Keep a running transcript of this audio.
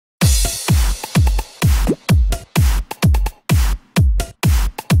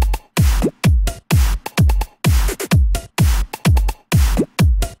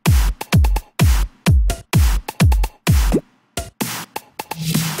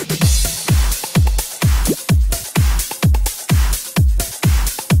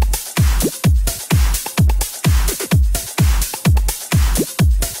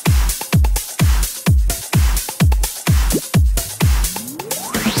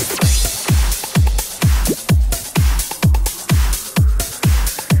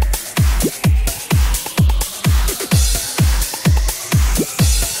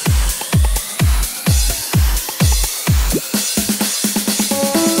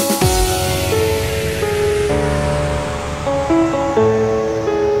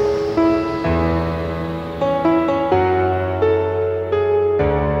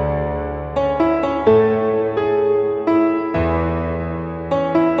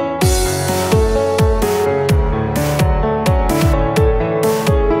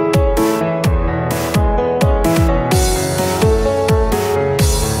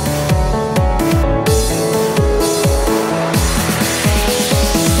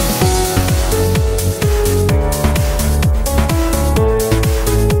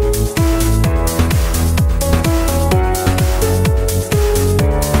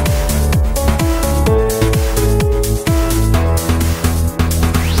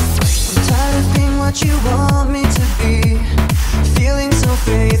what you want me to be. Feeling so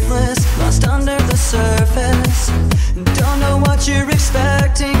faithless, lost under the surface. Don't know what you're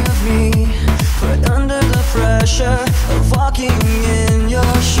expecting of me, put under the pressure of walking in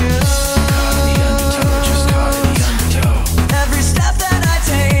your shoes. Every step that I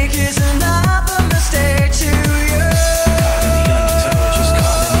take is another mistake to you.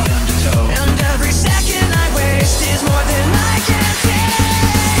 And every second I waste is more than I can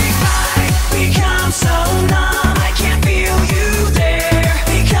take. I become so numb, I can't feel you there.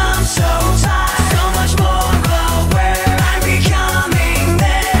 Become so tired, so much more aware. I'm becoming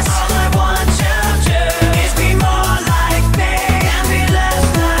this. All I want to do is be more like me and be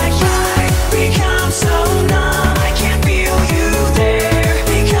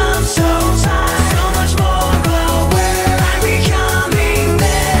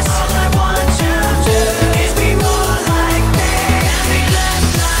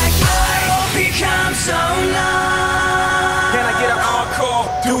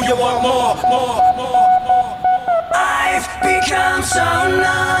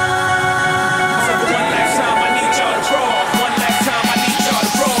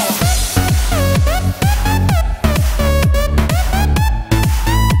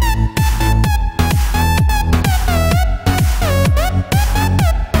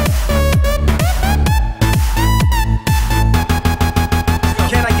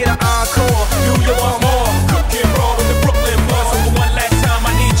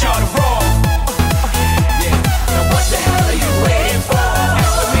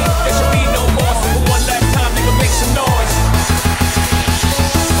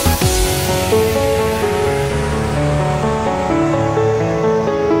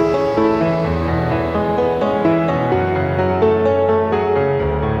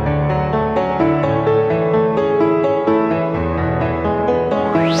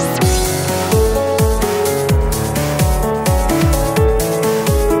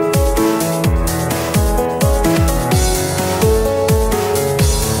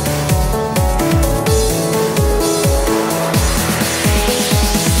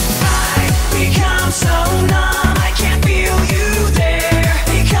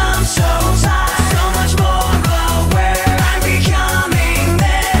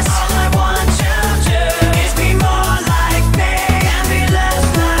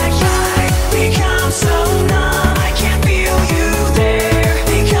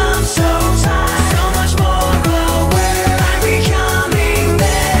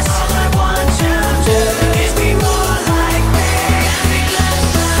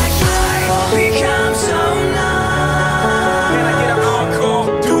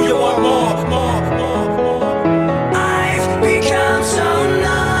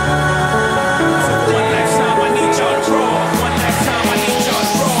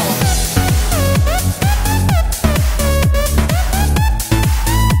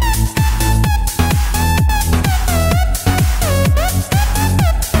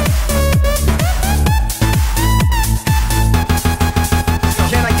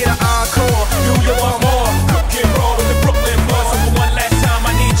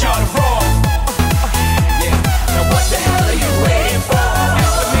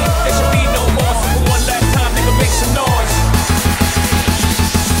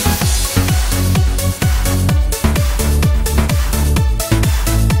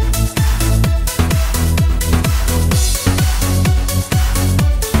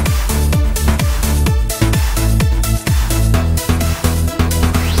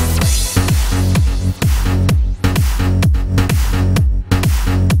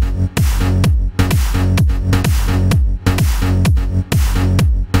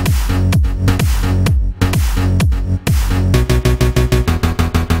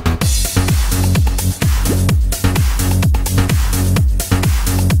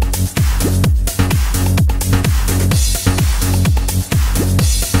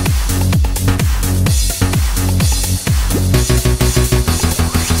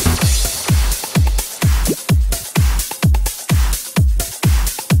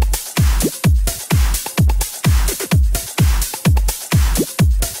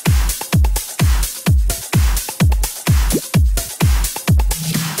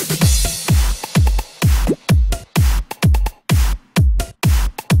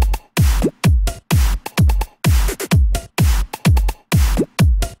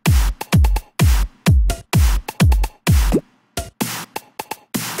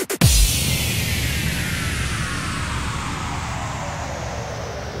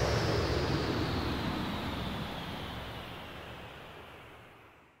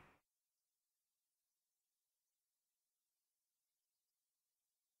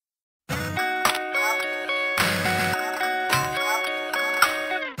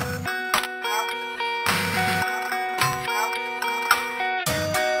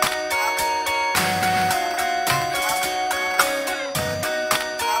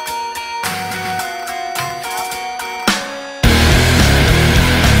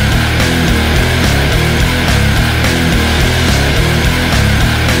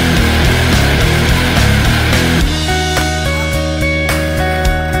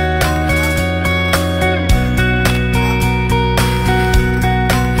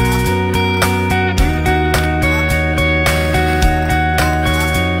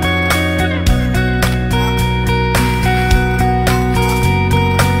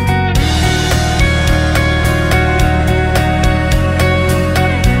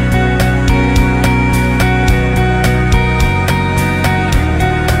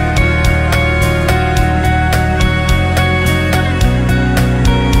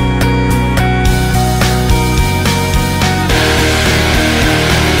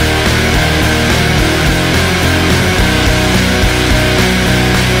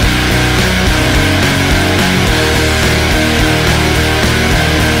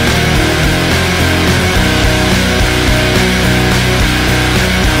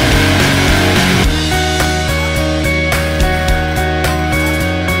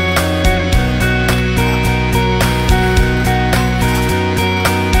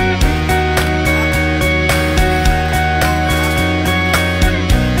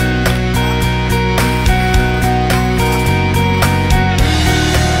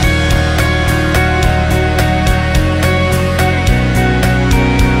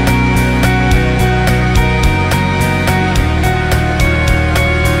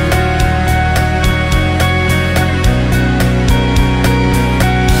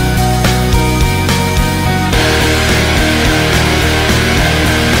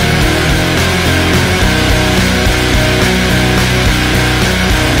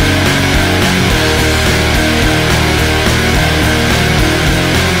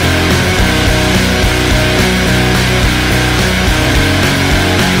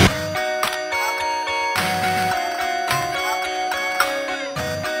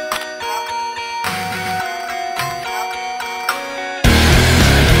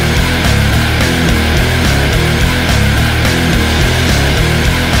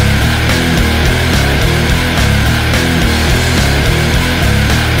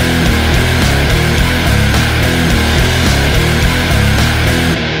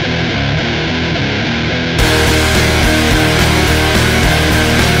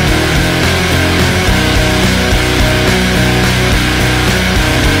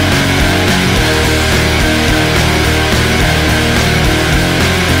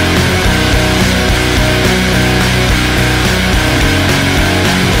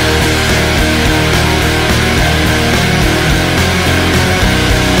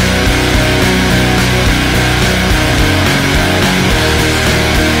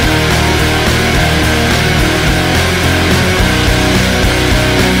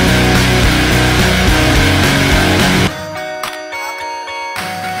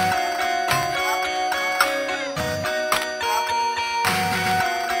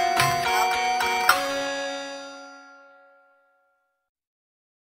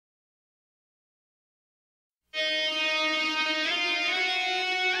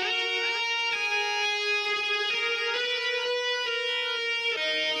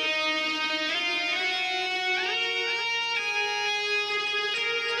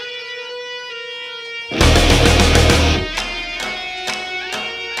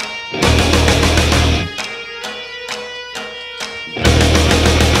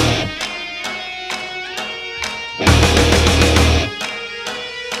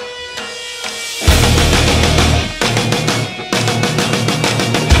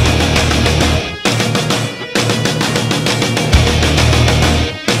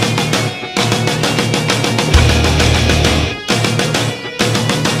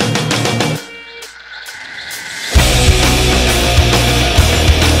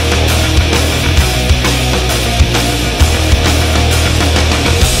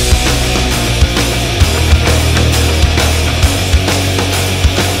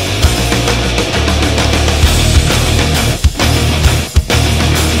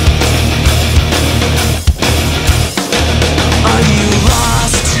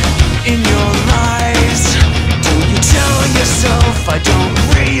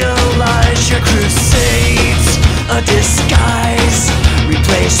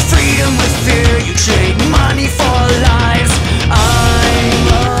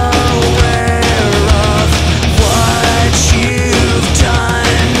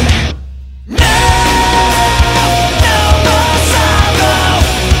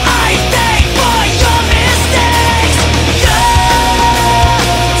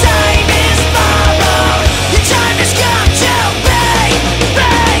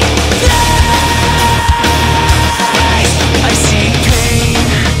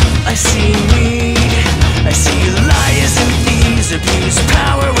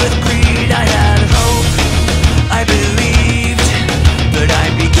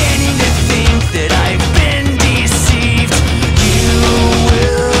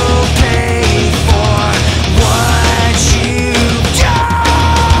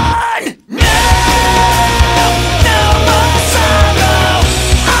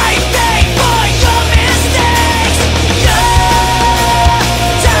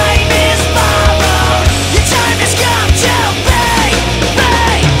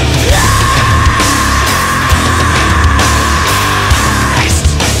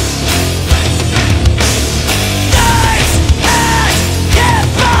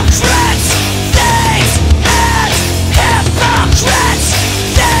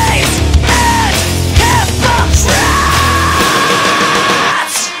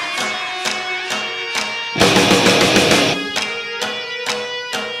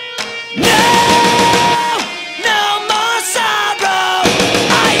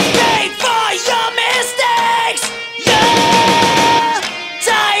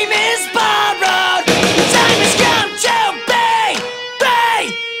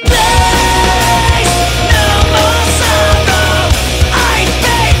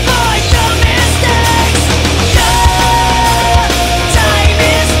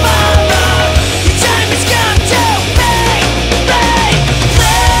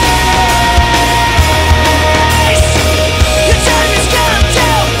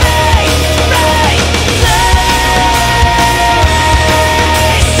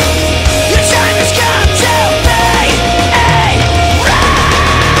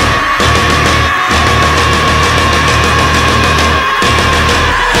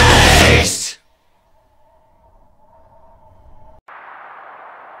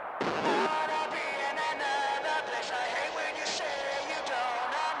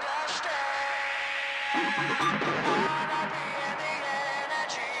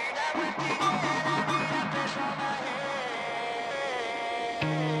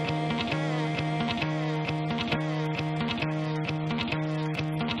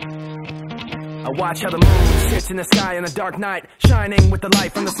I watch how the moon sits in the sky on a dark night, shining with the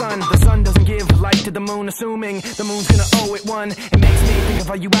light from the sun. The sun doesn't give light to the moon, assuming the moon's gonna owe it one. It makes me think of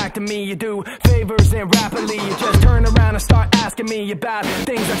how you act to me. You do favors and rapidly you just turn around and start asking me about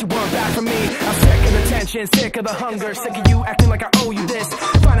things that you want back from me. I'm sick of the tension, sick of the hunger, sick of you acting like I owe you this.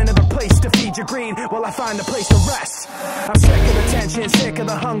 Find another place to feed your greed while I find a place to rest. I'm sick of the tension, sick of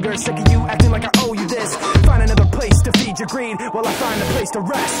the hunger, sick of you acting like I owe you this. Find another place to feed your greed while I find a place to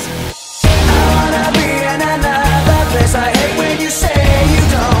rest. I wanna be in another place. I hate when you say you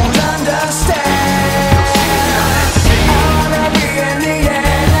don't understand. I wanna be in the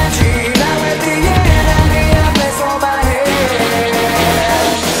energy, not with the enemy. A place for my head.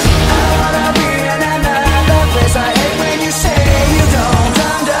 I wanna be in another place. I hate when you say you don't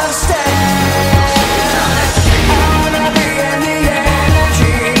understand. I wanna be in the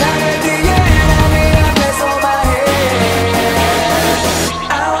energy, not with the enemy. A place for my head.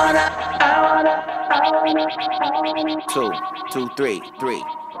 I wanna 2, 2, 3, 3.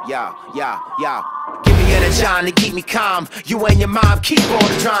 Yeah, yeah, yeah. Give me energy to keep me calm. You and your mom keep all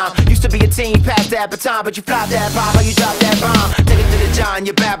the drama. Used to be a teen, past that baton, but you flopped that bomb, or you dropped that bomb. Take it to the John,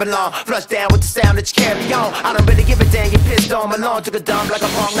 you Babylon. Flush down with the sound that you carry on. I don't really give a damn, you pissed on my lawn. Took a dump like a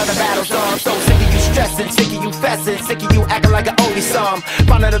punk, now the battle's on. So sick of you stressing, sick of you fessing, sick of you acting like I owe you some.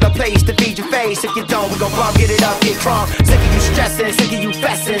 Find another place to feed your face. If you don't, we gon' bump, get it up, get crunk. Sick of you stressing, sick of you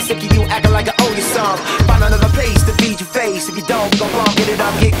fessing, sick of you acting like I owe you some. Find another place to feed your face. If you don't, we gon' bump, get it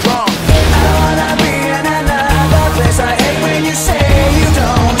up, get crunk. I wanna be in another place. I hate when you say you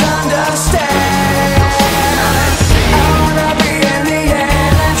don't understand. I wanna be in the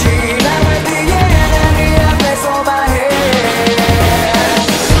energy, not with the enemy. A place for my head.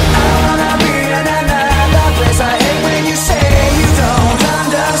 I wanna be in another place. I hate when you say you don't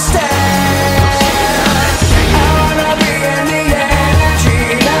understand. I wanna be in the energy,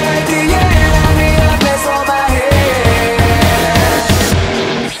 not with the enemy. A place for my head.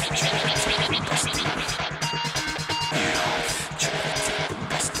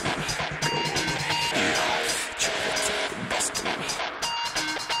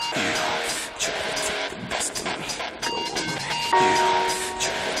 'Cause